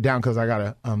tapering it down because I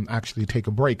gotta actually take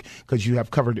a break because you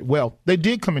have covered it well. They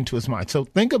did come into his mind. So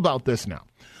think about this now.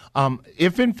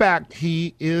 If in fact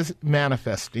he is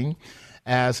manifesting,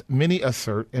 as many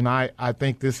assert, and I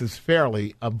think this is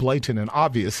fairly blatant and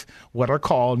obvious, what are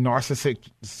called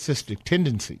narcissistic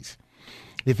tendencies.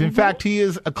 If, in fact, he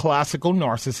is a classical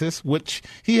narcissist, which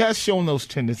he has shown those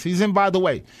tendencies, and by the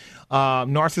way,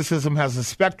 narcissism has a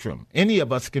spectrum. Any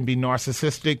of us can be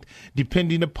narcissistic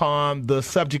depending upon the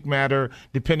subject matter,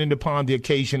 depending upon the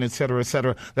occasion, et cetera, et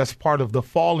cetera. That's part of the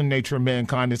fallen nature of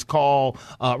mankind. It's called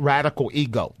radical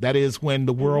ego. That is when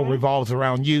the world revolves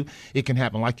around you. It can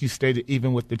happen, like you stated,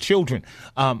 even with the children.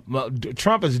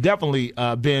 Trump has definitely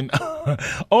been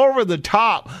over the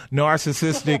top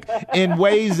narcissistic in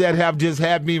ways that have just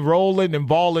had me rolling and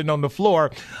balling on the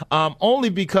floor, only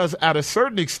because at a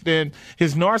certain extent,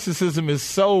 his narcissism is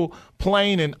so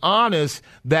plain and honest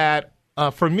that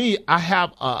for me, I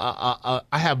have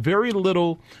very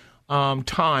little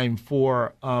time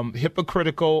for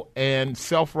hypocritical and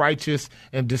self-righteous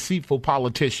and deceitful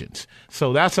politicians.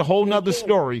 So that's a whole nother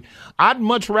story. I'd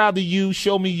much rather you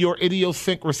show me your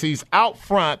idiosyncrasies out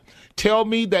front. Tell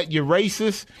me that you're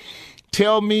racist.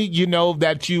 Tell me,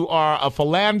 that you are a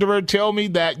philanderer. Tell me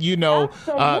that,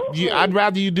 I'd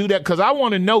rather you do that because I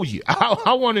want to know you.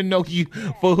 I want to know you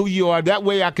for who you are. That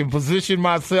way I can position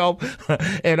myself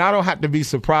and I don't have to be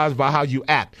surprised by how you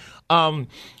act.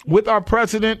 With our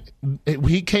president,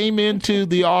 he came into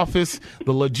the office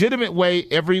the legitimate way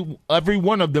every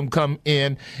one of them come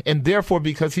in, and therefore,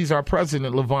 because he's our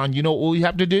president, LaVon, you know what we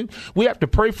have to do? We have to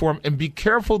pray for him and be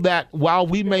careful that while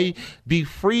we may be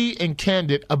free and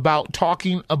candid about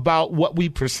talking about what we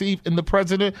perceive in the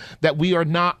president, that we are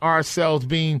not ourselves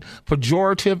being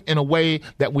pejorative in a way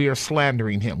that we are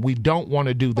slandering him. We don't want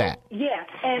to do that. Yes,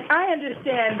 and I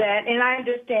understand that,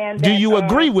 that. Do you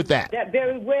agree with that? That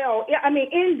very well. Yeah, I mean,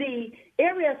 in the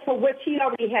areas for which he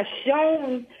already has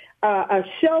shown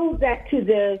that to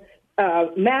the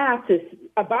masses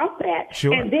about that.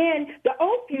 Sure. And then the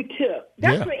oath you took,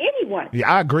 that's for anyone.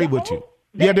 Yeah, I agree with you.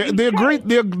 Yeah,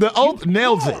 the oath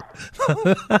nails it.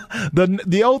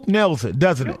 the oath nails it,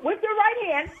 doesn't it? With your right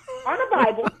hand on the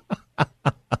Bible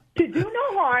to do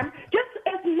no harm, just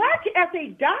as much as a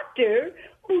doctor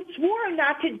who swore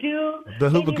not to do the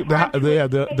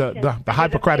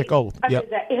Hippocratic oath. Yep.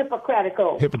 The Hippocratic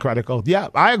oath. Hippocratic oath. Yeah,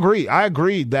 I agree.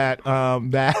 that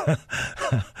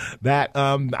that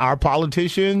our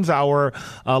politicians, our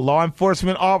law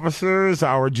enforcement officers,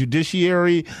 our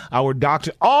judiciary, our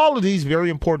doctors, all of these very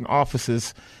important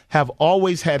offices have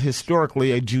always had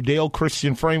historically a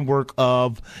Judeo-Christian framework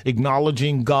of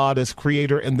acknowledging God as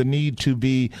creator and the need to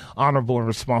be honorable and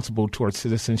responsible towards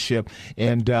citizenship.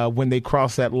 And when they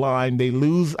cross that line, they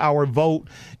lose our vote.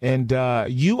 And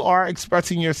you are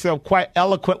expressing yourself quite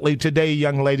eloquently today,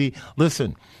 young lady.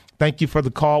 Listen, Thank you for the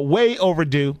call. Way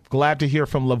overdue. Glad to hear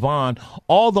from Levon.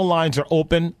 All the lines are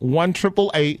open.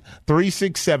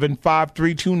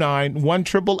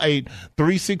 1-888-367-5329.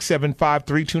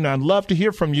 1-888-367-5329. Love to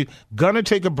hear from you. Gonna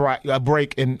take a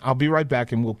break, and I'll be right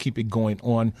back, and we'll keep it going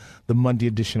on the Monday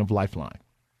edition of Lifeline.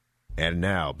 And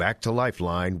now back to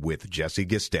Lifeline with Jesse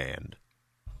Gistand.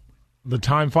 The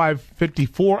time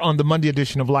 5:54 on the Monday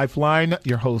edition of Lifeline.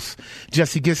 Your host,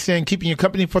 Jesse Gistand, keeping you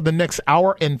company for the next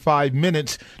hour and 5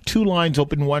 minutes. Two lines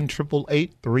open,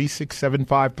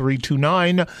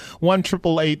 1-888-367-5329,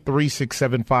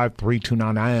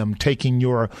 1-888-367-5329. I am taking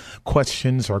your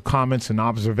questions or comments and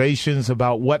observations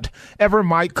about whatever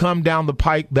might come down the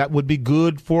pike that would be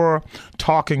good for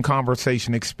talk and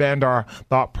conversation, expand our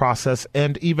thought process,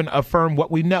 and even affirm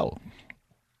what we know.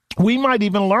 We might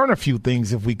even learn a few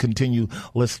things if we continue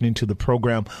listening to the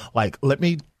program. Like, let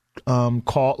me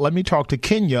talk to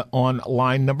Kenya on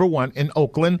line number 1 in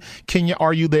Oakland. Kenya,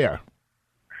 are you there?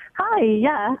 Hi,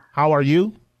 yeah. How are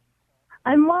you?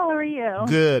 I'm well, how are you?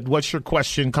 Good. What's your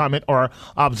question, comment, or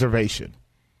observation?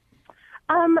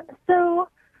 So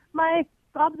my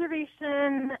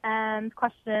observation and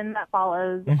question that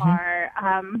follows are,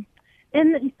 I'm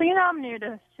new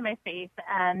to my faith,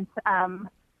 and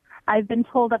I've been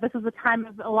told that this is a time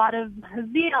of a lot of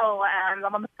zeal, and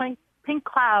I'm on the pink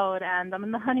cloud, and I'm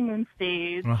in the honeymoon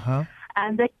stage.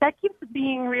 And that keeps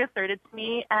being reasserted to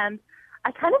me, and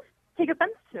I kind of take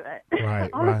offense to it. Right,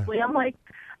 honestly, right. I'm like,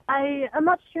 I'm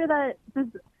not sure that this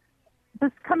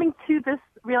coming to this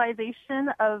realization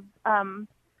of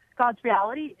God's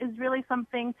reality is really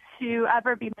something to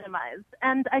ever be minimized.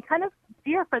 And I kind of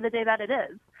fear for the day that it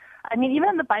is. I mean, even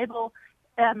in the Bible,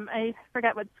 I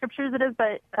forget what scriptures it is,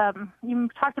 but you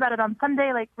talked about it on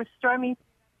Sunday, like, restore me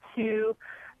to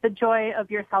the joy of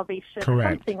your salvation.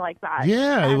 Correct. Something like that.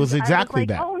 Yeah, and it was exactly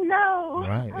that. Oh, no.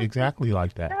 Right, exactly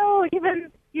like that. No, even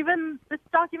it's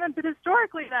documented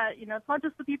historically that, it's not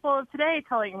just the people of today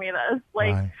telling me this.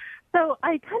 Like, right. So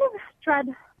I kind of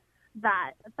dread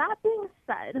that. That being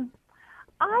said,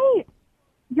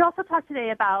 you also talked today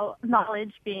about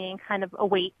knowledge being kind of a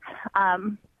weight,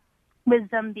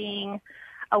 wisdom being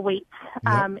a weight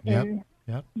in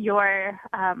your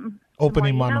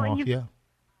opening monologue.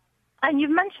 And you've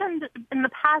mentioned in the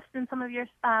past in some of your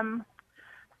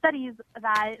studies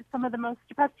that some of the most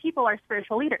depressed people are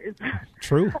spiritual leaders.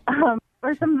 True.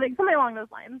 Or something along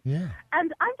those lines. Yeah.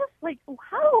 And I'm just like,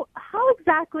 how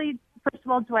exactly, first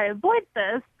of all, do I avoid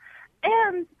this?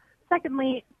 And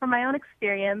secondly, from my own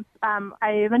experience,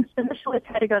 I initially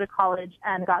tried to go to college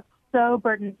and got so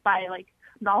burdened by, like,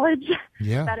 knowledge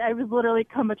that I was literally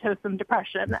comatose in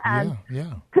depression and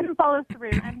couldn't follow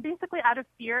through, and basically out of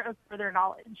fear of further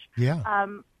knowledge.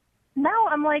 Now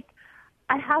I'm like,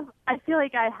 I feel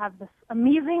like I have this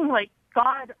amazing, like,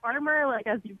 God armor, like,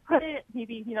 as you put it,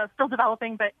 maybe, still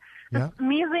developing, but this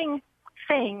amazing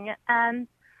thing. And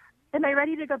am I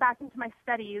ready to go back into my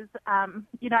studies? I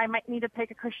might need to pick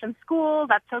a Christian school.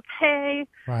 That's okay.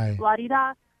 Right.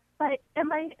 La-di-da. But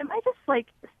am I just,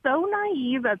 like, so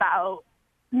naive about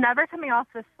never coming off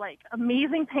this, like,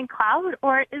 amazing pink cloud?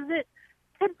 Or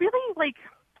could really, like,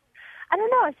 I don't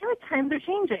know. I feel like times are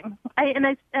changing.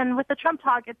 And with the Trump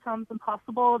talk, it sounds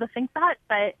impossible to think that.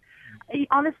 But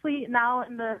honestly, now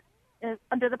under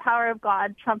the power of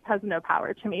God, Trump has no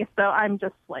power to me. So I'm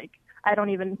just like, I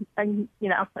don't even,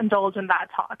 indulge in that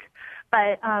talk.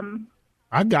 But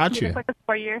I got you.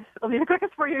 It'll be the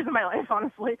quickest 4 years of my life,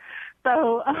 honestly.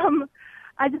 So I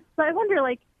wonder,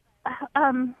 like,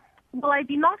 will I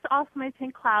be knocked off my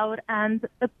pink cloud? And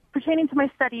pertaining to my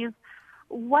studies,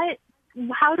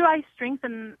 how do I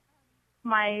strengthen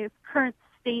my current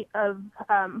state of,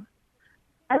 I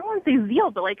don't want to say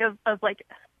zeal, but like of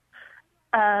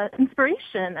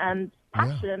inspiration and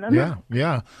passion?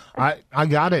 Yeah. I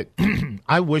got it.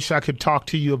 I wish I could talk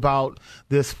to you about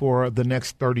this for the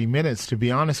next 30 minutes, to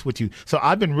be honest with you. So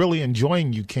I've been really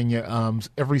enjoying you, Kenya,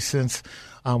 ever since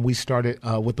we started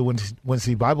with the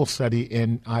Wednesday Bible study,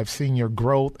 and I've seen your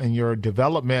growth and your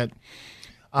development,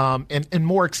 and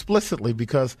more explicitly,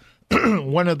 because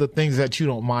one of the things that you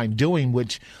don't mind doing,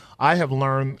 which I have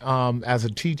learned as a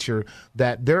teacher,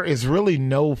 that there is really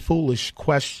no foolish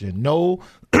question, no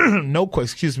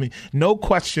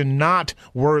question not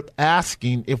worth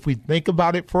asking if we think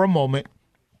about it for a moment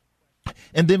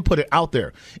and then put it out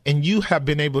there. And you have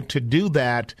been able to do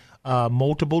that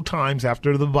multiple times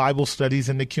after the Bible studies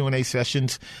and the Q&A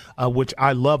sessions, which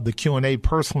I love the Q&A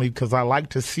personally, because I like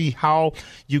to see how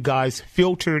you guys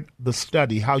filtered the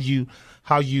study, how you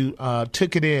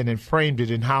took it in and framed it,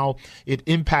 and how it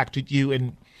impacted you.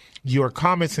 And your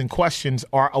comments and questions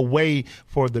are a way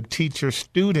for the teacher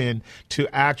student to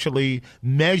actually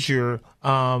measure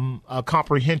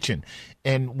comprehension.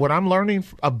 And what I'm learning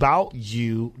about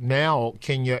you now,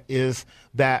 Kenya, is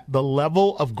that the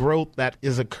level of growth that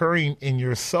is occurring in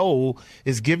your soul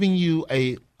is giving you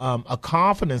a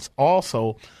confidence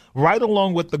also, right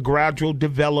along with the gradual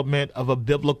development of a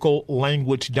biblical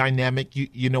language dynamic.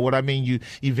 You know what I mean? You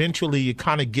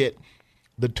kind of get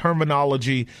the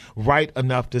terminology right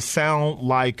enough to sound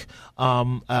like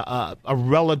a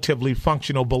relatively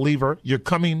functional believer. You're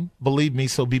coming, believe me,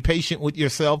 so be patient with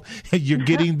yourself. You're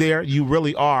getting there. You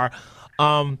really are.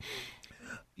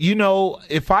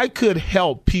 If I could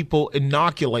help people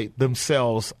inoculate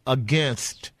themselves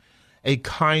against a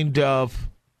kind of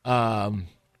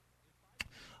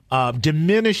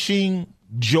diminishing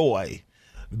joy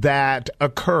that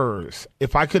occurs,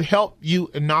 if I could help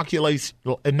you inoculate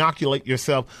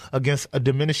yourself against a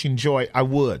diminishing joy, I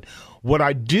would. What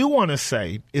I do want to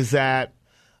say is that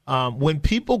when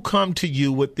people come to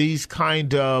you with these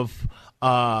kind of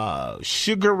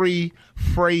sugary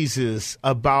phrases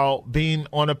about being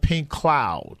on a pink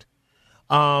cloud,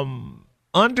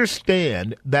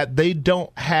 understand that they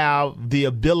don't have the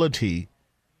ability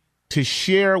to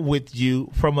share with you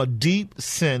from a deep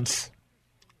sense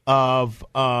of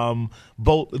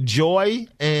both joy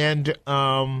and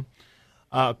I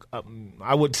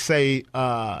would say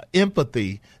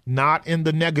empathy, not in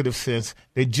the negative sense.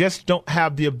 They just don't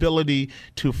have the ability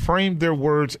to frame their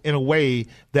words in a way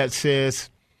that says,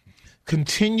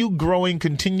 continue growing,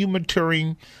 continue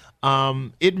maturing.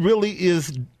 It really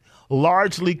is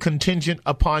largely contingent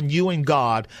upon you and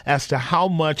God as to how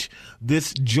much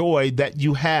this joy that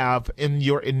you have in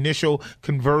your initial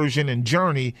conversion and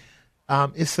journey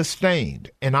is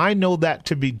sustained. And I know that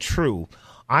to be true.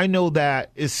 I know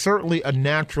that it's certainly a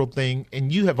natural thing,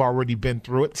 and you have already been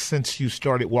through it since you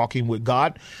started walking with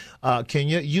God.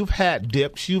 Kenya, you've had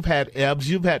dips, you've had ebbs,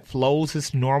 you've had flows.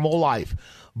 It's normal life.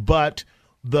 But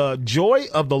the joy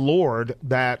of the Lord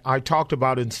that I talked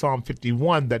about in Psalm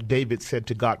 51 that David said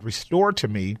to God, restore to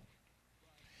me,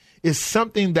 is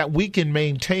something that we can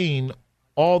maintain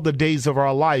all the days of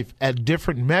our life at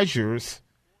different measures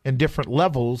and different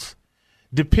levels,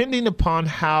 depending upon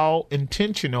how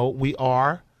intentional we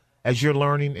are, as you're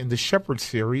learning in the Shepherd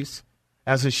series,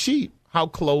 as a sheep, how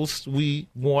close we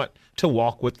want to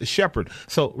walk with the shepherd.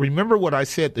 So remember what I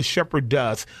said the shepherd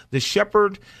does. The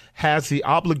shepherd has the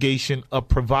obligation of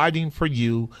providing for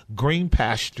you green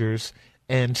pastures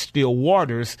and still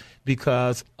waters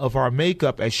because of our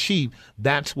makeup as sheep.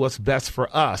 That's what's best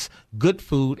for us. Good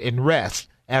food and rest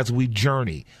as we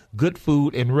journey. Good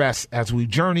food and rest as we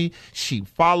journey. Sheep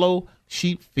follow,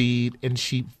 sheep feed, and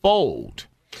sheep fold.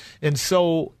 And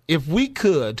so if we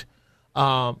could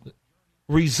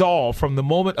resolve from the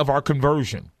moment of our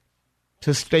conversion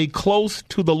to stay close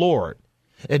to the Lord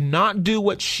and not do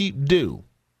what sheep do,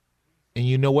 and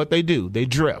you know what they do, they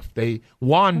drift, they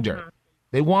wander,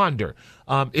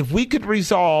 if we could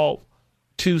resolve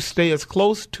to stay as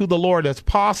close to the Lord as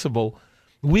possible,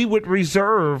 we would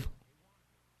reserve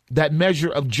that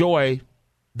measure of joy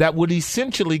that would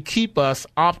essentially keep us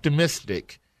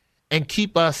optimistic and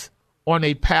keep us on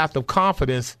a path of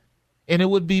confidence. And it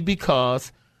would be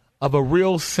because of a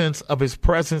real sense of his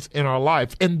presence in our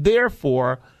life, and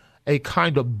therefore a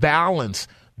kind of balance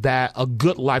that a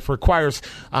good life requires.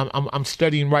 I'm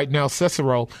studying right now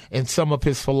Cicero and some of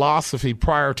his philosophy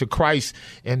prior to Christ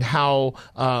and how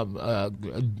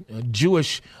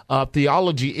Jewish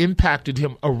theology impacted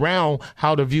him around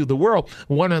how to view the world.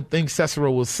 One of the things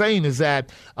Cicero was saying is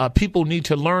that people need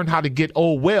to learn how to get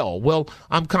old well. Well,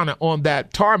 I'm kind of on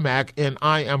that tarmac, and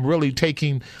I am really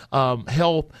taking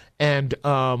health and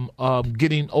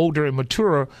getting older and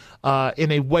maturer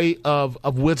in a way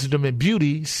of wisdom and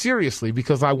beauty seriously,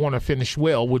 because I want to finish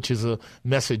well, which is a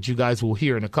message you guys will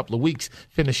hear in a couple of weeks,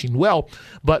 finishing well.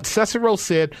 But Cicero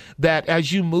said that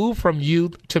as you move from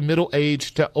youth to middle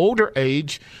age to older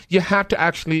age, you have to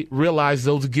actually realize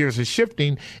those gears are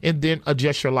shifting and then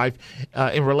adjust your life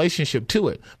in relationship to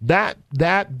it. That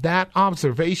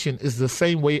observation is the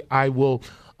same way I will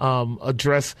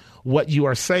address what you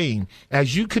are saying.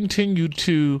 As you continue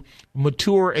to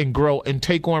mature and grow and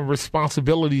take on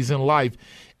responsibilities in life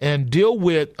and deal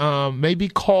with maybe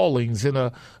callings in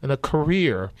a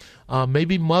career,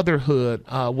 maybe motherhood,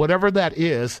 whatever that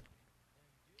is,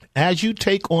 as you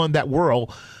take on that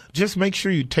world, just make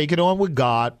sure you take it on with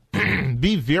God.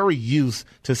 Be very used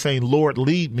to saying, Lord,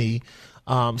 lead me,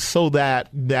 so that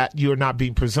you're not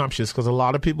being presumptuous, because a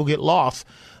lot of people get lost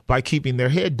by keeping their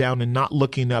head down and not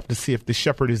looking up to see if the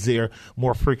shepherd is there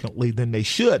more frequently than they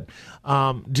should.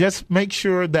 Just make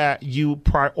sure that you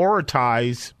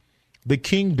prioritize the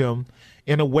kingdom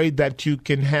in a way that you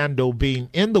can handle being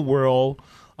in the world,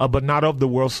 but not of the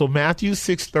world. So Matthew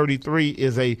 6:33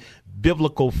 is a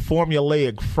biblical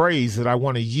formulaic phrase that I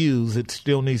want to use. It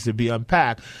still needs to be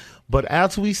unpacked. But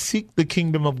as we seek the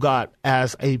kingdom of God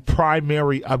as a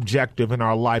primary objective in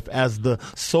our life, as the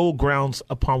sole grounds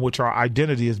upon which our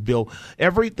identity is built,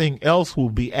 everything else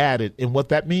will be added. And what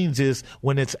that means is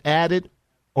when it's added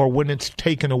or when it's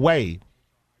taken away,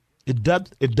 it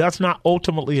does not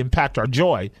ultimately impact our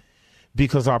joy,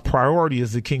 because our priority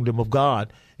is the kingdom of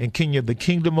God. And Kenya, the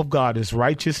kingdom of God is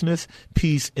righteousness,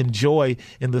 peace, and joy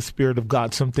in the Spirit of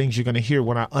God. Some things you're going to hear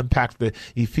when I unpack the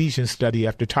Ephesians study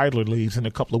after Tyler leaves in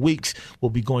a couple of weeks. We'll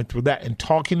be going through that and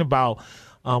talking about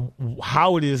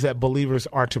how it is that believers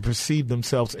are to perceive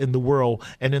themselves in the world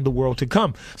and in the world to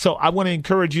come. So I want to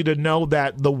encourage you to know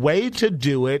that the way to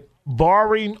do it,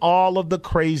 barring all of the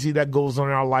crazy that goes on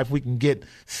in our life, we can get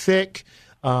sick.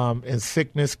 And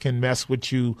sickness can mess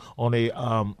with you on a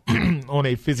on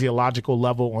a physiological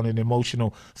level, on an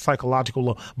emotional, psychological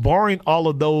level. Barring all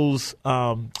of those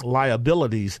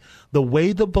liabilities, the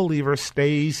way the believer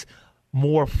stays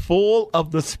more full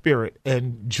of the Spirit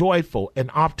and joyful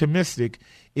and optimistic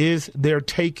is they're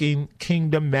taking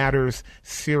kingdom matters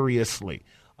seriously.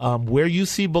 Where you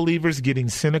see believers getting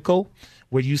cynical,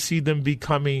 where you see them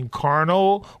becoming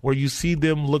carnal, where you see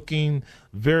them looking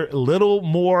very little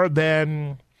more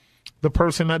than the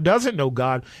person that doesn't know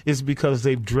God, is because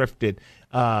they've drifted.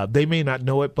 They may not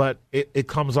know it, but it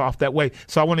comes off that way.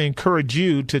 So I want to encourage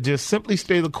you to just simply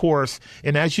stay the course.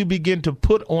 And as you begin to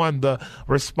put on the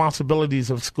responsibilities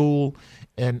of school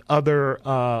and other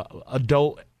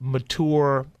adult,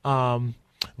 mature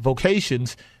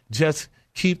vocations, just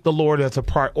keep the Lord as a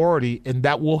priority, and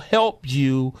that will help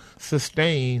you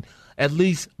sustain at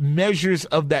least measures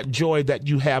of that joy that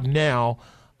you have now,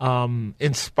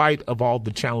 in spite of all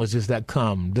the challenges that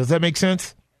come. Does that make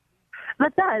sense?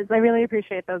 That does. I really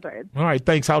appreciate those words. All right,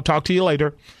 thanks. I'll talk to you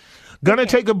later. Gonna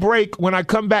take a break. When I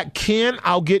come back, Ken,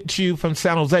 I'll get to you from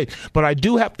San Jose. But I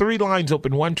do have 3 lines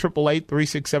open,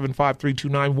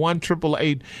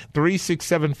 1-888-367-5329,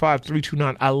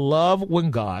 1-888-367-5329. I love when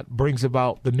God brings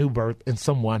about the new birth in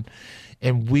someone,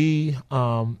 and we,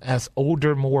 as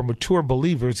older, more mature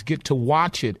believers, get to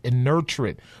watch it and nurture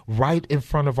it right in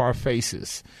front of our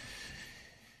faces.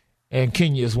 And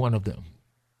Kenya is one of them.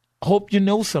 Hope you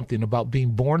know something about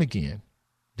being born again,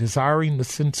 desiring the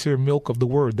sincere milk of the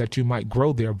word that you might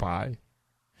grow thereby,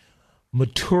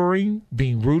 maturing,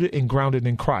 being rooted and grounded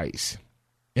in Christ,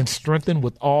 and strengthened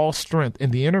with all strength in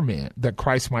the inner man, that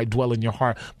Christ might dwell in your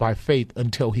heart by faith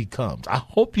until he comes. I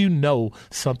hope you know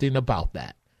something about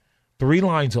that. 3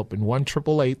 lines open,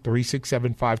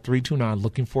 1-888-367-5329.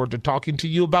 Looking forward to talking to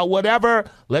you about whatever.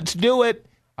 Let's do it.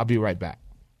 I'll be right back.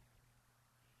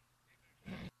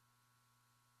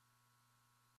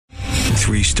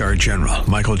 3-star General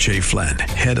Michael J. Flynn,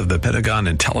 head of the Pentagon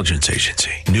Intelligence Agency,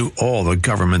 knew all the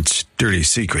government's dirty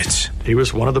secrets. He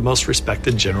was one of the most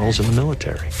respected generals in the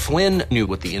military. Flynn knew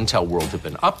what the intel world had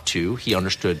been up to. He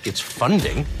understood its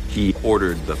funding. He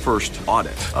ordered the first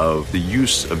audit of the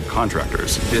use of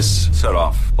contractors. This set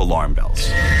off alarm bells.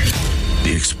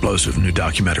 The explosive new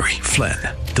documentary, Flynn,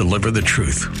 Deliver the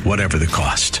Truth, Whatever the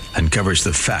Cost, uncovers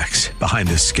the facts behind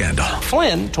this scandal.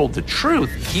 Flynn told the truth.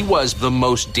 He was the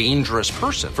most dangerous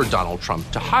person for Donald Trump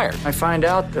to hire. I find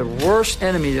out the worst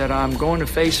enemy that I'm going to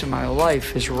face in my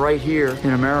life is right here in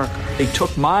America. They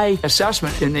took my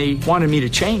assessment and they wanted me to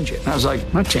change it. And I was like,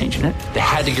 I'm not changing it. They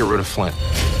had to get rid of Flynn.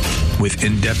 With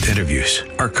in-depth interviews,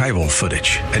 archival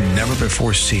footage, and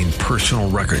never-before-seen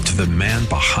personal records of the man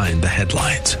behind the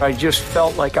headlines. I just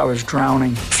felt like I was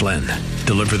drowning. Flynn,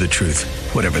 Deliver the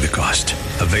Truth, Whatever the Cost.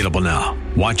 Available now.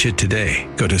 Watch it today.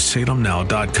 Go to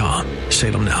salemnow.com.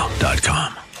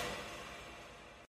 salemnow.com.